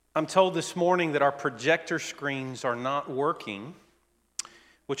I'm told this morning that our projector screens are not working,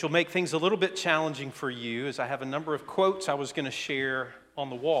 which will make things a little bit challenging for you, as I have a number of quotes I was going to share on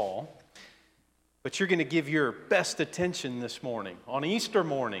the wall. But you're going to give your best attention this morning, on Easter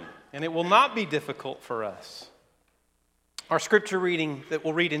morning, and it will not be difficult for us. Our scripture reading that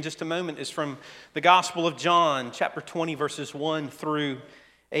we'll read in just a moment is from the Gospel of John, chapter 20, verses 1 through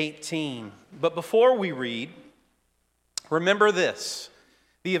 18. But before we read, remember this: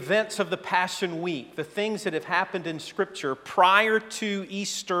 the events of the Passion Week, the things that have happened in Scripture prior to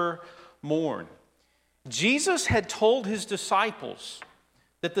Easter morn. Jesus had told his disciples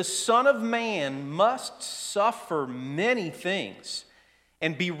that the Son of Man must suffer many things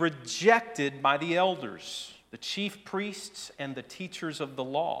and be rejected by the elders, the chief priests, and the teachers of the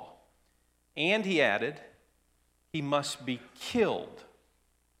law. And he added, he must be killed,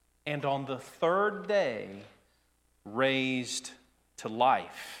 and on the third day raised to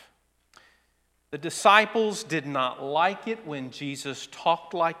life. The disciples did not like it when Jesus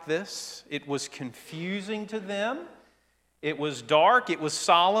talked like this. It was confusing to them. It was dark, it was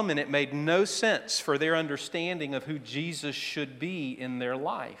solemn, and it made no sense for their understanding of who Jesus should be in their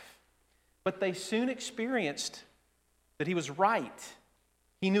life. But they soon experienced that he was right.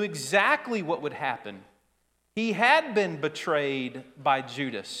 He knew exactly what would happen. He had been betrayed by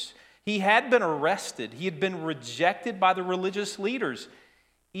Judas. He had been arrested. He had been rejected by the religious leaders,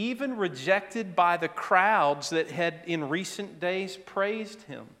 even rejected by the crowds that had in recent days praised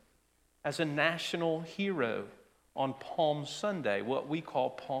him as a national hero on Palm Sunday, what we call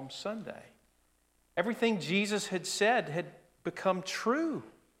Palm Sunday. Everything Jesus had said had become true.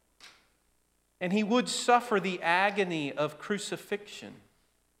 And he would suffer the agony of crucifixion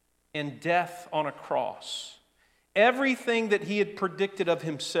and death on a cross. Everything that he had predicted of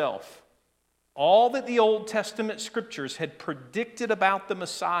himself, all that the Old Testament scriptures had predicted about the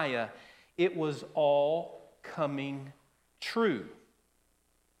Messiah, it was all coming true.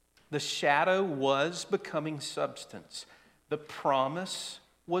 The shadow was becoming substance. The promise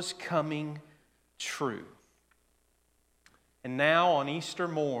was coming true. And now on Easter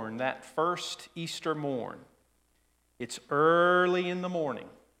morn, that first Easter morn, it's early in the morning.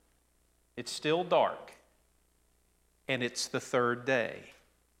 It's still dark. And it's the third day.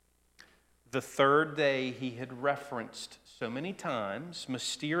 The third day he had referenced so many times,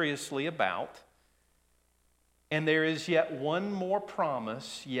 mysteriously about. And there is yet one more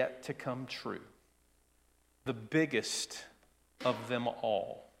promise yet to come true. The biggest of them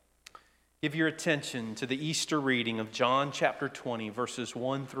all. Give your attention to the Easter reading of John chapter 20, verses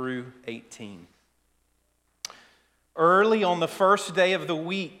 1 through 18. Early on the first day of the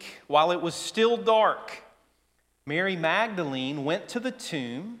week, while it was still dark, Mary Magdalene went to the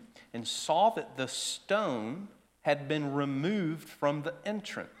tomb and saw that the stone had been removed from the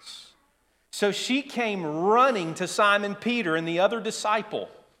entrance. So she came running to Simon Peter and the other disciple,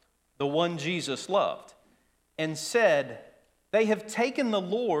 the one Jesus loved, and said, "They have taken the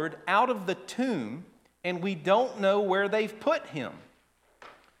Lord out of the tomb, and we don't know where they've put him."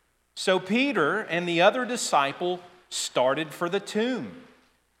 So Peter and the other disciple started for the tomb.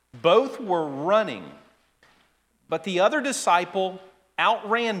 Both were running, but the other disciple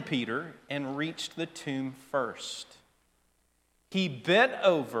outran Peter and reached the tomb first. He bent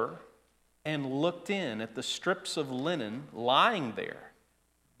over and looked in at the strips of linen lying there,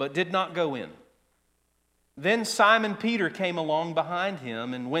 but did not go in. Then Simon Peter came along behind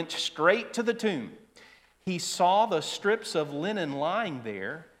him and went straight to the tomb. He saw the strips of linen lying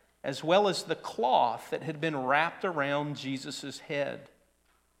there, as well as the cloth that had been wrapped around Jesus' head.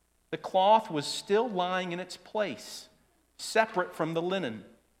 The cloth was still lying in its place, separate from the linen.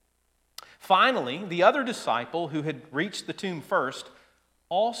 Finally, the other disciple who had reached the tomb first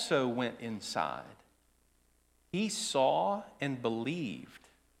also went inside. He saw and believed,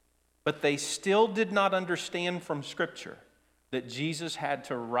 but they still did not understand from Scripture that Jesus had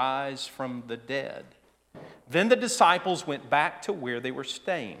to rise from the dead. Then the disciples went back to where they were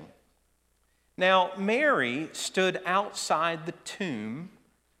staying. Now, Mary stood outside the tomb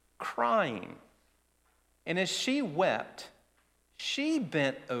crying. And as she wept, she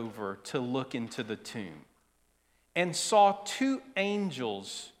bent over to look into the tomb and saw two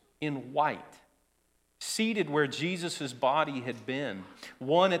angels in white seated where Jesus' body had been,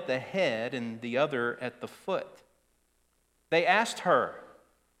 one at the head and the other at the foot. They asked her,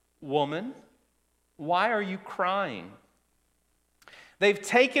 "Woman, why are you crying?" "They've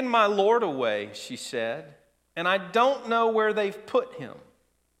taken my Lord away," she said, "and I don't know where they've put him."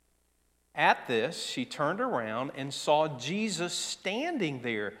 At this, she turned around and saw Jesus standing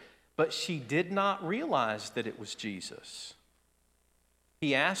there, but she did not realize that it was Jesus.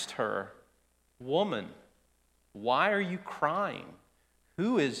 He asked her, "Woman, why are you crying?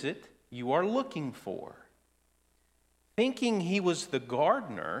 Who is it you are looking for?" Thinking he was the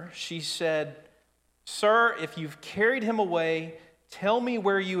gardener, she said, "Sir, if you've carried him away, tell me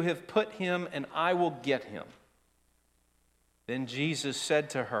where you have put him, and I will get him." Then Jesus said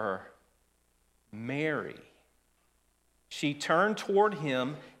to her, "Mary." She turned toward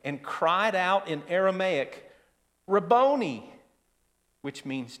him and cried out in Aramaic, "Rabboni," which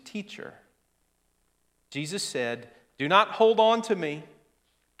means teacher. Jesus said, "Do not hold on to me,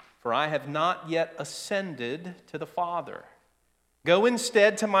 for I have not yet ascended to the Father. Go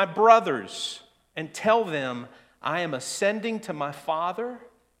instead to my brothers and tell them, I am ascending to my Father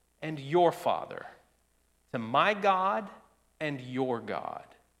and your Father, to my God and your God."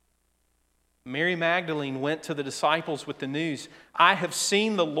 Mary Magdalene went to the disciples with the news, "I have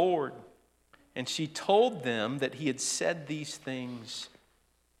seen the Lord." And she told them that he had said these things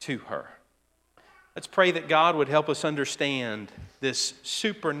to her. Let's pray that God would help us understand this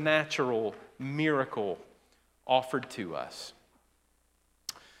supernatural miracle offered to us.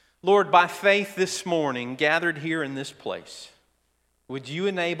 Lord, by faith this morning, gathered here in this place, would you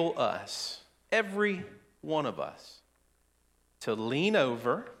enable us, every one of us, to lean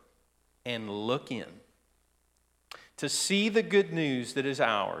over and look in, to see the good news that is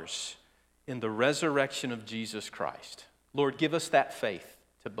ours in the resurrection of Jesus Christ. Lord, give us that faith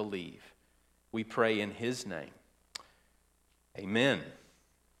to believe. We pray in his name. Amen.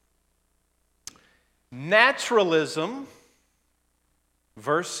 Naturalism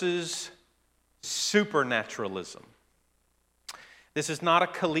versus supernaturalism. This is not a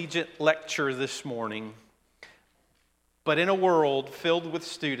collegiate lecture this morning, but in a world filled with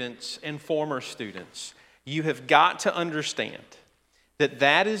students and former students, you have got to understand that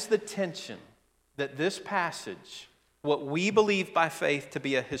that is the tension that this passage, what we believe by faith to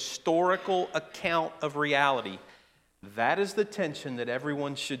be a historical account of reality, that is the tension that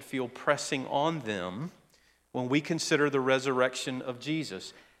everyone should feel pressing on them when we consider the resurrection of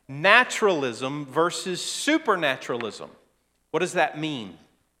Jesus. Naturalism versus supernaturalism. What does that mean?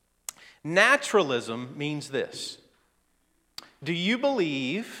 Naturalism means this. Do you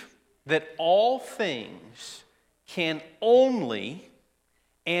believe that all things can only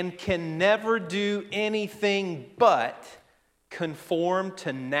and can never do anything but conform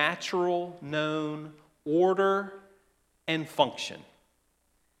to natural known order and function?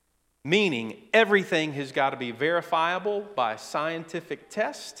 Meaning everything has got to be verifiable by scientific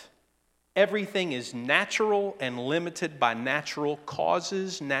test. Everything is natural and limited by natural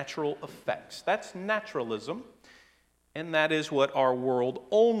causes, natural effects. That's naturalism. And that is what our world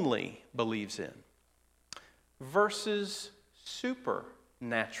only believes in. Versus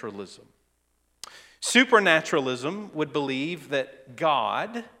supernaturalism. Supernaturalism would believe that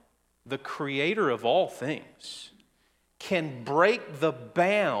God, the creator of all things, can break the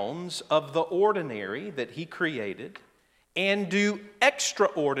bounds of the ordinary that he created and do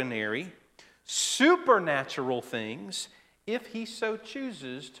extraordinary, supernatural things if he so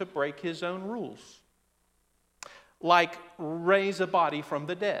chooses to break his own rules. Like raise a body from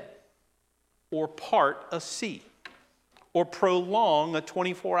the dead, or part a sea, or prolong a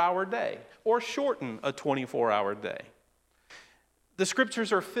 24-hour day, or shorten a 24-hour day. The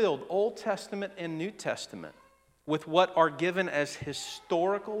scriptures are filled, Old Testament and New Testament, with what are given as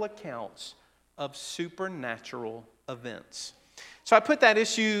historical accounts of supernatural events. So I put that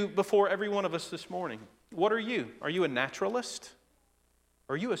issue before every one of us this morning. What are you? Are you a naturalist?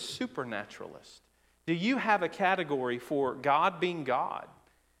 Are you a supernaturalist? Do you have a category for God being God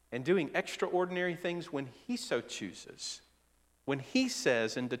and doing extraordinary things when he so chooses? When he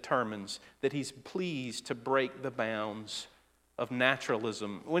says and determines that he's pleased to break the bounds of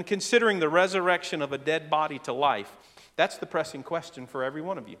naturalism? When considering the resurrection of a dead body to life, that's the pressing question for every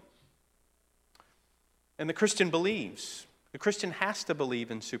one of you. And the Christian believes. The Christian has to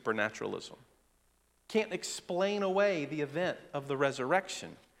believe in supernaturalism. Can't explain away the event of the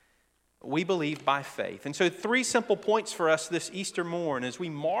resurrection. We believe by faith. And so 3 simple points for us this Easter morn as we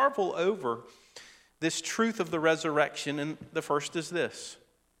marvel over this truth of the resurrection. And the first is this.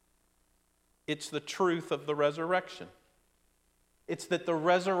 It's the truth of the resurrection. It's that the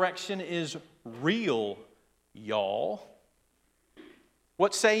resurrection is real, y'all.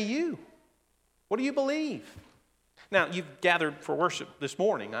 What say you? What do you believe? Now, you've gathered for worship this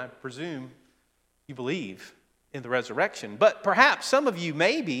morning. I presume you believe in the resurrection. But perhaps some of you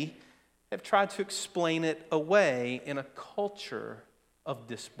maybe have tried to explain it away in a culture of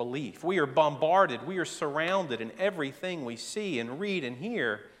disbelief. We are bombarded, we are surrounded in everything we see and read and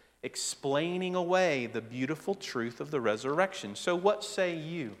hear explaining away the beautiful truth of the resurrection. So what say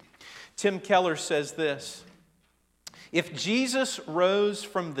you? Tim Keller says this: if Jesus rose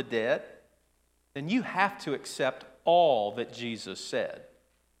from the dead, then you have to accept all that Jesus said.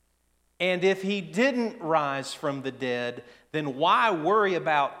 And if he didn't rise from the dead, then why worry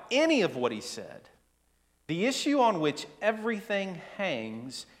about any of what he said? The issue on which everything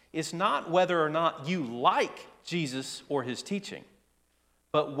hangs is not whether or not you like Jesus or his teaching,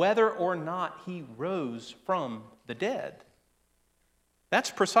 but whether or not he rose from the dead.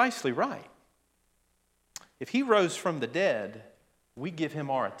 That's precisely right. If he rose from the dead, we give him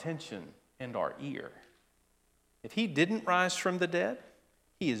our attention and our ear. If he didn't rise from the dead,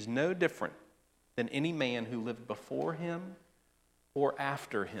 he is no different than any man who lived before him or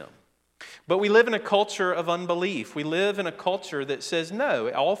after him. But we live in a culture of unbelief. We live in a culture that says, no,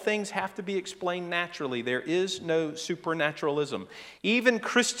 all things have to be explained naturally. There is no supernaturalism. Even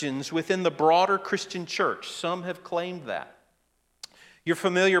Christians within the broader Christian church, some have claimed that. You're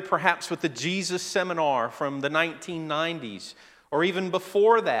familiar perhaps with the Jesus Seminar from the 1990s, or even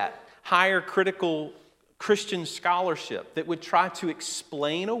before that, higher critical Christian scholarship that would try to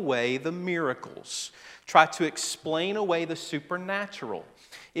explain away the miracles, try to explain away the supernatural.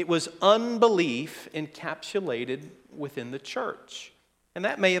 It was unbelief encapsulated within the church. And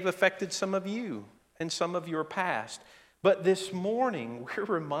that may have affected some of you and some of your past. But this morning, we're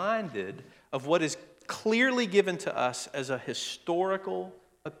reminded of what is clearly given to us as a historical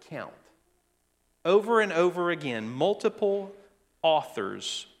account. Over and over again, multiple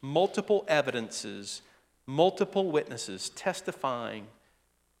authors, multiple evidences, multiple witnesses testifying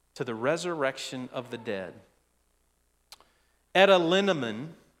to the resurrection of the dead. Etta Linneman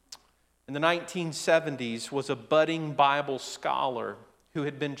in the 1970s was a budding Bible scholar who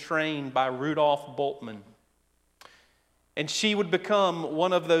had been trained by Rudolf Bultmann. And she would become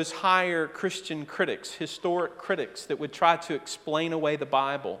one of those higher Christian critics, historic critics that would try to explain away the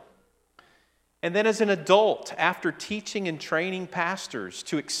Bible. And then as an adult, after teaching and training pastors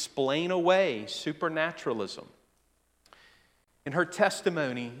to explain away supernaturalism, in her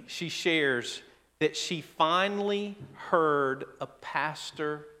testimony, she shares that she finally heard a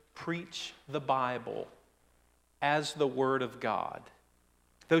pastor preach the Bible as the Word of God.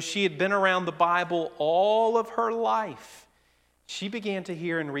 Though she had been around the Bible all of her life, she began to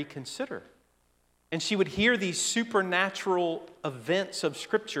hear and reconsider. And she would hear these supernatural events of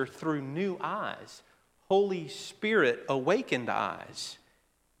Scripture through new eyes, Holy Spirit awakened eyes.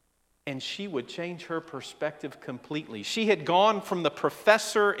 And she would change her perspective completely. She had gone from the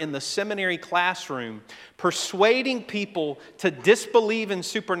professor in the seminary classroom persuading people to disbelieve in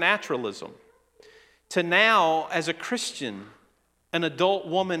supernaturalism to now, as a Christian, an adult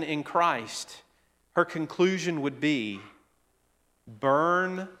woman in Christ, her conclusion would be,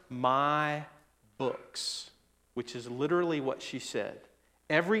 burn my books, which is literally what she said.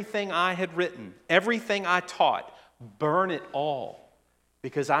 Everything I had written, everything I taught, burn it all.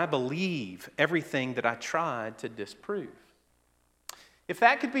 Because I believe everything that I tried to disprove. If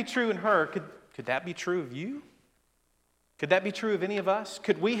that could be true in her, could that be true of you? Could that be true of any of us?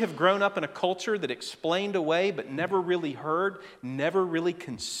 Could we have grown up in a culture that explained away but never really heard, never really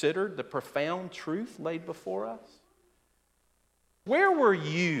considered the profound truth laid before us? Where were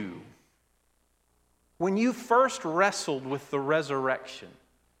you when you first wrestled with the resurrection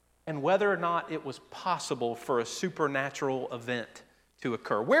and whether or not it was possible for a supernatural event to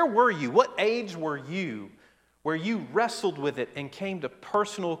occur? Where were you? What age were you where you wrestled with it and came to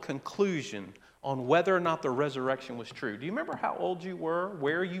personal conclusion on whether or not the resurrection was true? Do you remember how old you were,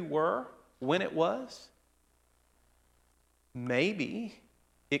 where you were, when it was? Maybe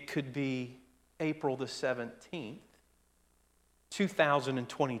it could be April the 17th,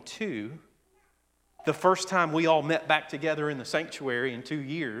 2022, the first time we all met back together in the sanctuary in 2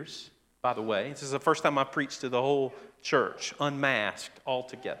 years, by the way. This is the first time I preached to the whole church, unmasked, all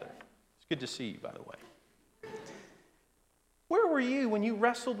together. It's good to see you, by the way. Where were you when you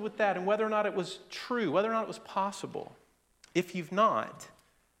wrestled with that and whether or not it was true, whether or not it was possible? If you've not,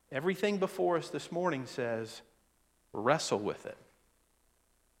 everything before us this morning says, wrestle with it.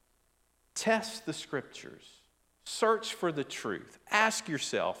 Test the Scriptures. Search for the truth. Ask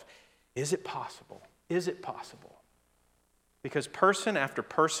yourself, is it possible? Is it possible? Because person after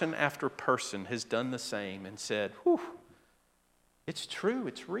person after person has done the same and said, whew, it's true,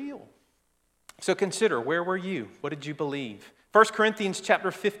 it's real. So consider, where were you? What did you believe? 1 Corinthians chapter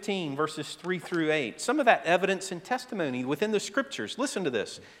 15, verses 3 through 8. Some of that evidence and testimony within the Scriptures. Listen to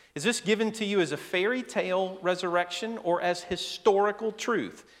this. Is this given to you as a fairy tale resurrection or as historical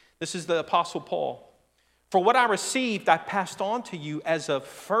truth? This is the Apostle Paul. For what I received, I passed on to you as of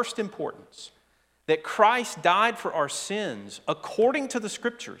first importance, that Christ died for our sins according to the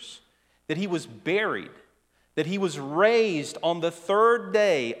Scriptures, that he was buried, that he was raised on the third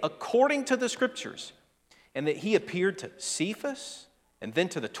day according to the Scriptures, and that he appeared to Cephas and then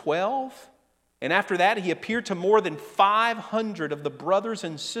to the 12. And after that, he appeared to more than 500 of the brothers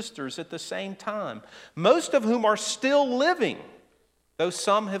and sisters at the same time, most of whom are still living, though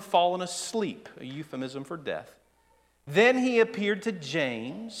some have fallen asleep, a euphemism for death. Then he appeared to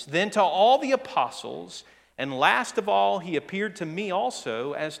James, then to all the apostles, and last of all, he appeared to me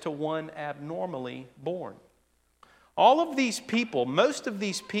also as to one abnormally born. All of these people, most of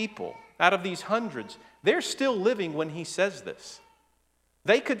these people, out of these hundreds, they're still living when he says this.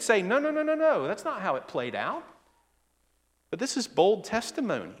 They could say, no, that's not how it played out. But this is bold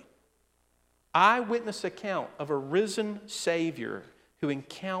testimony. Eyewitness account of a risen Savior who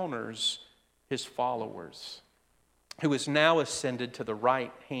encounters his followers, who is now ascended to the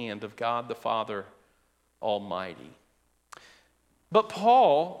right hand of God the Father Almighty. But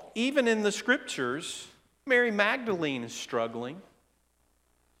Paul, even in the Scriptures, Mary Magdalene is struggling.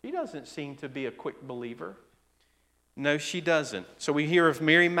 She doesn't seem to be a quick believer. No, she doesn't. So we hear of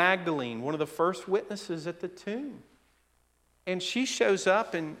Mary Magdalene, one of the first witnesses at the tomb. And she shows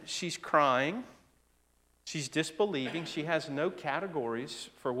up and she's crying. She's disbelieving. She has no categories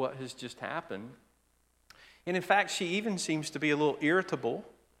for what has just happened. And in fact, she even seems to be a little irritable,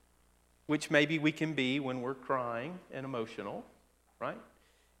 which maybe we can be when we're crying and emotional, right?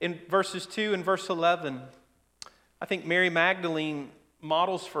 In verses 2 and verse 11, I think Mary Magdalene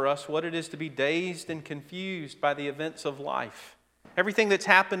models for us what it is to be dazed and confused by the events of life. Everything that's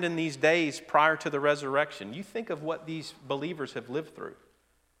happened in these days prior to the resurrection. You think of what these believers have lived through,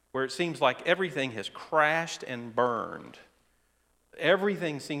 where it seems like everything has crashed and burned.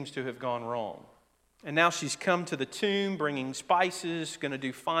 Everything seems to have gone wrong. And now she's come to the tomb bringing spices, going to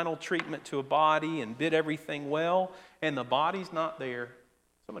do final treatment to a body and bid everything well, and the body's not there.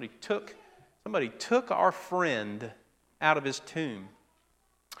 Somebody took our friend out of his tomb.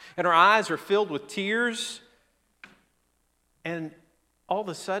 And her eyes are filled with tears, and all of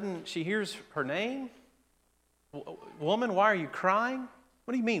a sudden she hears her name. Woman, why are you crying?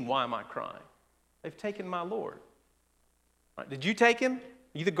 What do you mean, why am I crying? They've taken my Lord. Right, did you take him?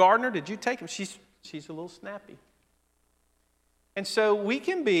 You the gardener? Did you take him? She's a little snappy. And so we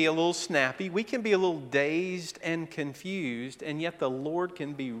can be a little snappy, we can be a little dazed and confused, and yet the Lord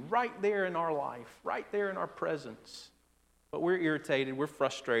can be right there in our life, right there in our presence. But we're irritated, we're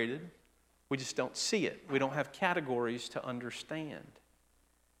frustrated, we just don't see it. We don't have categories to understand.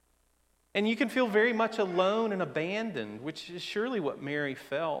 And you can feel very much alone and abandoned, which is surely what Mary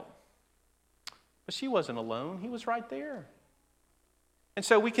felt. But she wasn't alone, he was right there. And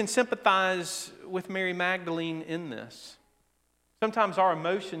so we can sympathize with Mary Magdalene in this. Sometimes our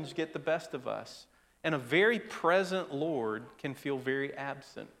emotions get the best of us, and a very present Lord can feel very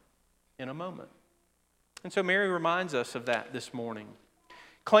absent in a moment. And so Mary reminds us of that this morning.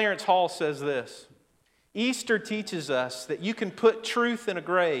 Clarence Hall says this: Easter teaches us that you can put truth in a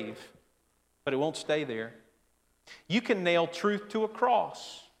grave, but it won't stay there. You can nail truth to a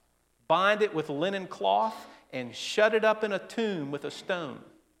cross, bind it with linen cloth, and shut it up in a tomb with a stone.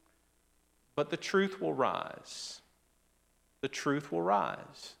 But the truth will rise. The truth will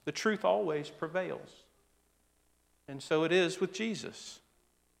rise. The truth always prevails. And so it is with Jesus.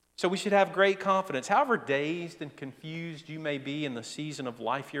 So we should have great confidence. However dazed and confused you may be in the season of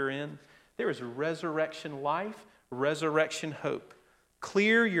life you're in, there is resurrection life, resurrection hope.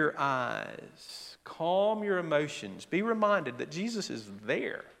 Clear your eyes. Calm your emotions. Be reminded that Jesus is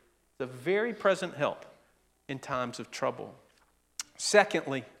there. The very present help in times of trouble.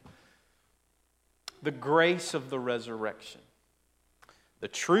 Secondly, the grace of the resurrection. The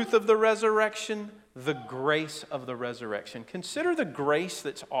truth of the resurrection, the grace of the resurrection. Consider the grace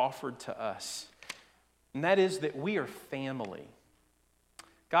that's offered to us. And that is that we are family.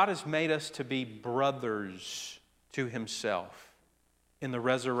 God has made us to be brothers to himself in the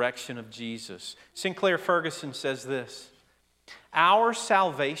resurrection of Jesus. Sinclair Ferguson says this: our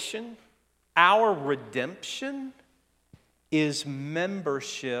salvation, our redemption is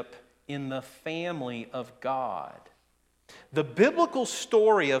membership in the family of God. The biblical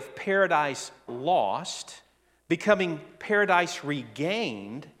story of paradise lost becoming paradise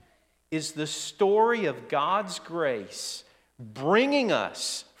regained is the story of God's grace bringing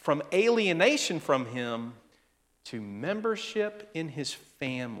us from alienation from him to membership in his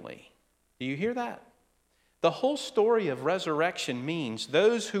family. Do you hear that? The whole story of resurrection means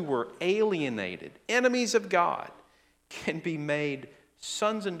those who were alienated, enemies of God, can be made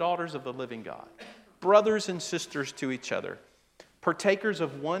sons and daughters of the living God. brothers and sisters to each other, partakers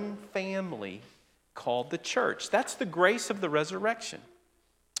of one family called the church. That's the grace of the resurrection.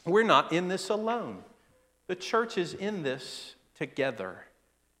 We're not in this alone. The church is in this together,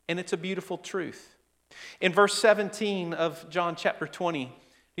 and it's a beautiful truth. In verse 17 of John chapter 20, do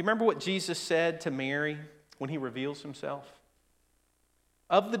you remember what Jesus said to Mary when he reveals himself?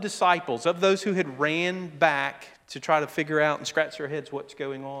 Of the disciples, of those who had ran back to try to figure out and scratch their heads what's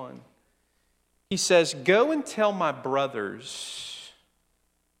going on, he says, "Go and tell my brothers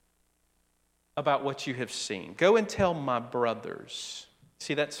about what you have seen. Go and tell my brothers."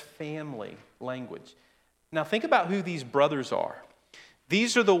 See, that's family language. Now think about who these brothers are.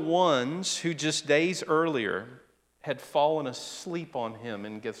 These are the ones who just days earlier had fallen asleep on him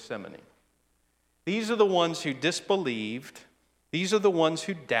in Gethsemane. These are the ones who disbelieved. These are the ones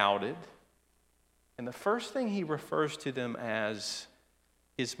who doubted. And the first thing he refers to them as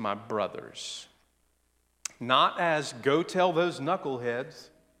is my brothers. Not as, go tell those knuckleheads,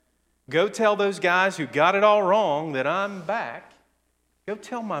 go tell those guys who got it all wrong that I'm back. Go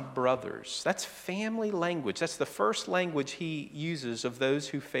tell my brothers. That's family language. That's the first language he uses of those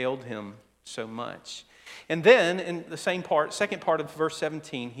who failed him so much. And then in the same part, second part of verse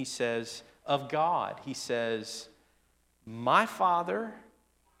 17, he says, of God, he says, my Father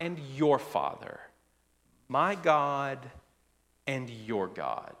and your Father, my God and your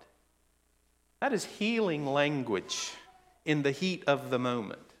God. That is healing language in the heat of the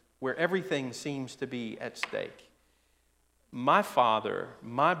moment where everything seems to be at stake. My Father,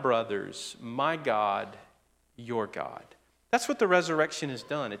 my brothers, my God, your God. That's what the resurrection has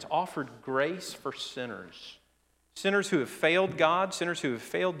done. It's offered grace for sinners. Sinners who have failed God, sinners who have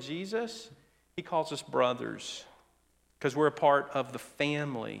failed Jesus. He calls us brothers because we're a part of the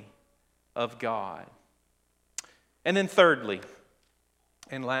family of God. And then thirdly,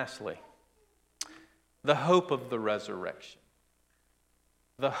 and lastly, the hope of the resurrection.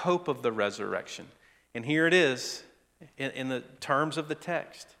 The hope of the resurrection. And here it is in the terms of the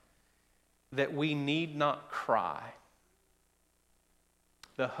text, that we need not cry.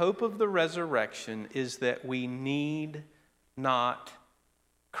 The hope of the resurrection is that we need not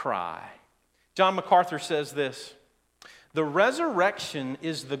cry. John MacArthur says this, the resurrection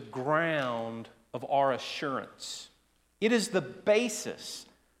is the ground of our assurance. It is the basis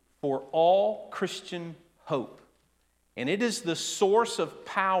for all Christian hope. And it is the source of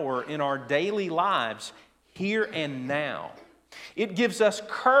power in our daily lives here and now. It gives us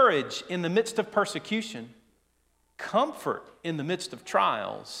courage in the midst of persecution, comfort in the midst of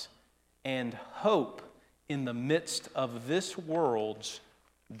trials, and hope in the midst of this world's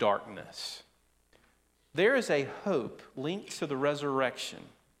darkness. There is a hope linked to the resurrection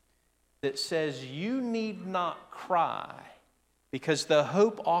that says you need not cry because the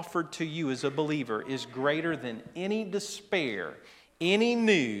hope offered to you as a believer is greater than any despair, any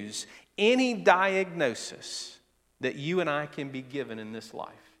news, any diagnosis that you and I can be given in this life.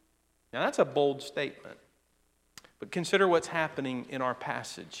 Now that's a bold statement, but consider what's happening in our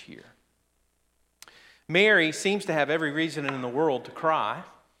passage here. Mary seems to have every reason in the world to cry.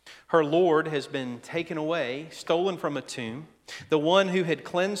 Her Lord has been taken away, stolen from a tomb. The one who had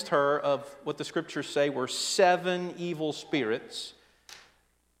cleansed her of what the scriptures say were 7 evil spirits.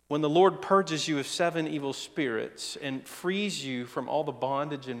 When the Lord purges you of 7 evil spirits and frees you from all the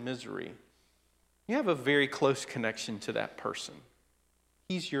bondage and misery, you have a very close connection to that person.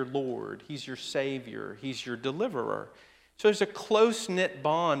 He's your Lord. He's your Savior. He's your deliverer. So there's a close-knit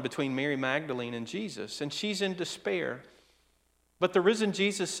bond between Mary Magdalene and Jesus, and she's in despair. But the risen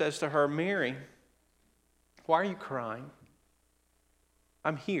Jesus says to her, Mary, why are you crying?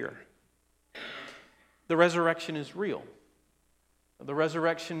 I'm here. The resurrection is real. The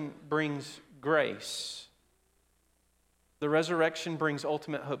resurrection brings grace. The resurrection brings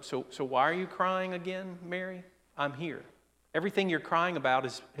ultimate hope. So why are you crying again, Mary? I'm here. Everything you're crying about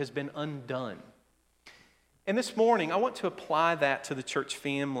has been undone. And this morning, I want to apply that to the church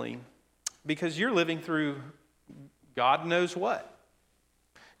family because you're living through God knows what.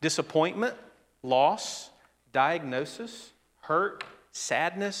 Disappointment, loss, diagnosis, hurt,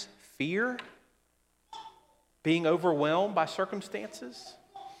 sadness, fear, being overwhelmed by circumstances.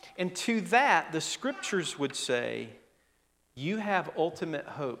 And to that, the scriptures would say, you have ultimate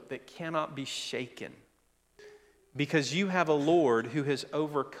hope that cannot be shaken because you have a Lord who has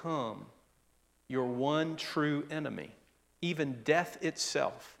overcome your one true enemy, even death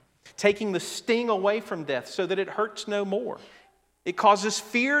itself, taking the sting away from death so that it hurts no more. It causes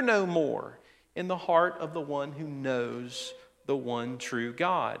fear no more in the heart of the one who knows the one true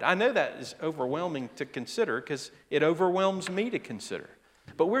God. I know that is overwhelming to consider because it overwhelms me to consider.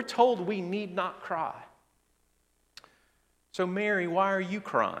 but we're told we need not cry. So, Mary, why are you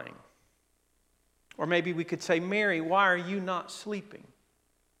crying? Or maybe we could say, Mary, why are you not sleeping?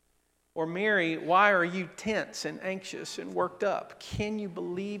 Or Mary, why are you tense and anxious and worked up? Can you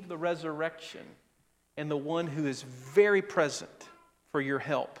believe the resurrection and the one who is very present for your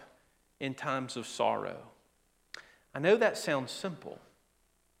help in times of sorrow? I know that sounds simple,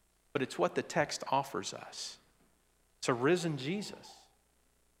 but it's what the text offers us. It's a risen Jesus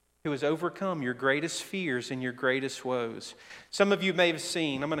who has overcome your greatest fears and your greatest woes. Some of you may have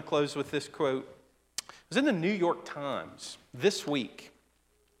seen, I'm going to close with this quote. It was in the New York Times this week,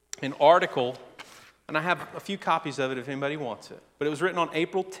 an article, and I have a few copies of it if anybody wants it, but it was written on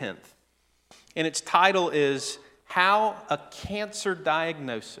April 10th, and its title is How a Cancer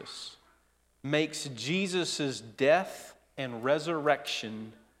Diagnosis Makes Jesus' Death and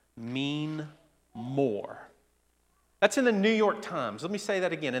Resurrection Mean More. That's in the New York Times. Let me say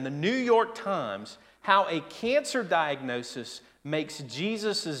that again. In the New York Times, how a cancer diagnosis makes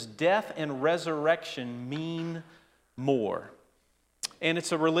Jesus' death and resurrection mean more. And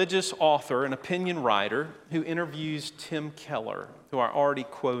it's a religious author, an opinion writer, who interviews Tim Keller, who I already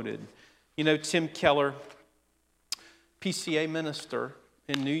quoted. You know, Tim Keller, PCA minister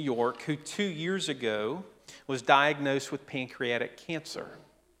in New York, who 2 years ago was diagnosed with pancreatic cancer.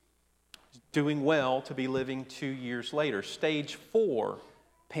 Doing well to be living 2 years later, stage 4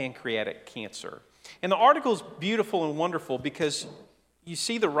 pancreatic cancer. And the article is beautiful and wonderful because you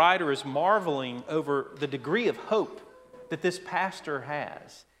see the writer is marveling over the degree of hope that this pastor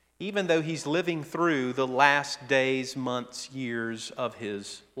has, even though he's living through the last days, months, years of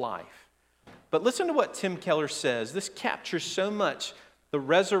his life. But listen to what Tim Keller says. This captures so much the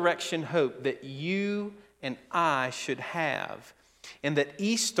resurrection hope that you and I should have, and that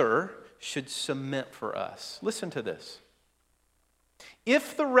Easter should cement for us. Listen to this.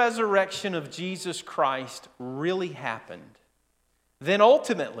 If the resurrection of Jesus Christ really happened, then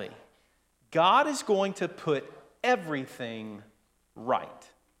ultimately, God is going to put everything right.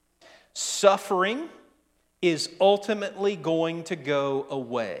 Suffering is ultimately going to go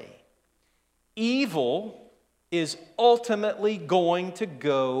away. Evil is ultimately going to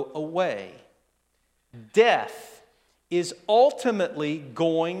go away. Death is ultimately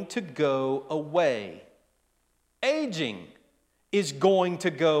going to go away. Aging is going to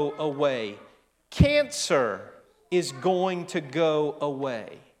go away. Cancer is going to go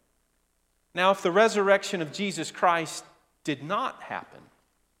away. Now, if the resurrection of Jesus Christ did not happen,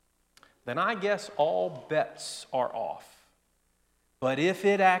 then I guess all bets are off. But if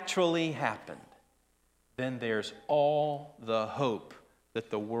it actually happened, then there's all the hope that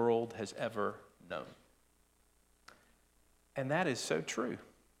the world has ever known. And that is so true.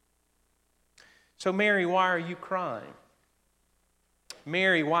 So, Mary, why are you crying?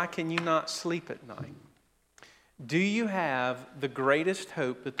 Mary, why can you not sleep at night? Do you have the greatest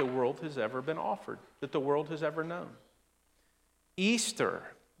hope that the world has ever been offered, that the world has ever known? Easter,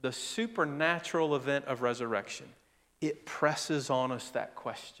 the supernatural event of resurrection, it presses on us that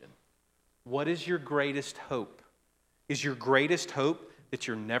question. What is your greatest hope? Is your greatest hope that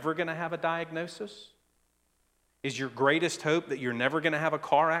you're never going to have a diagnosis? Is your greatest hope that you're never going to have a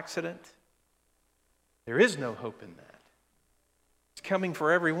car accident? There is no hope in that. It's coming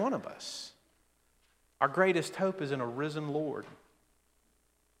for every one of us. Our greatest hope is in a risen Lord.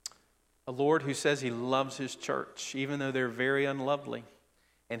 A Lord who says He loves His church, even though they're very unlovely.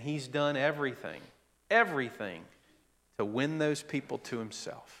 And He's done everything to win those people to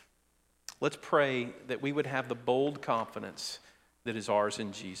Himself. Let's pray that we would have the bold confidence that is ours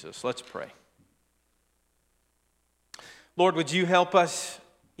in Jesus. Let's pray. Lord, would you help us,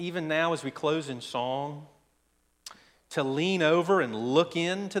 even now as we close in song, to lean over and look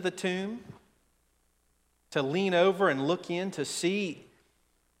into the tomb, to lean over and look in to see,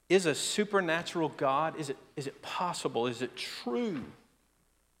 is a supernatural God, is it possible, is it true?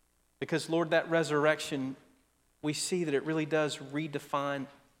 Because, Lord, that resurrection, we see that it really does redefine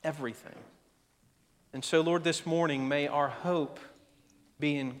everything. And so, Lord, this morning, may our hope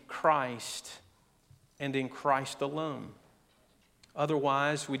be in Christ and in Christ alone.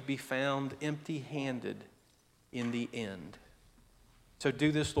 Otherwise, we'd be found empty-handed in the end. So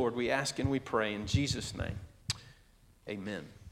do this, Lord, we ask and we pray in Jesus' name. Amen.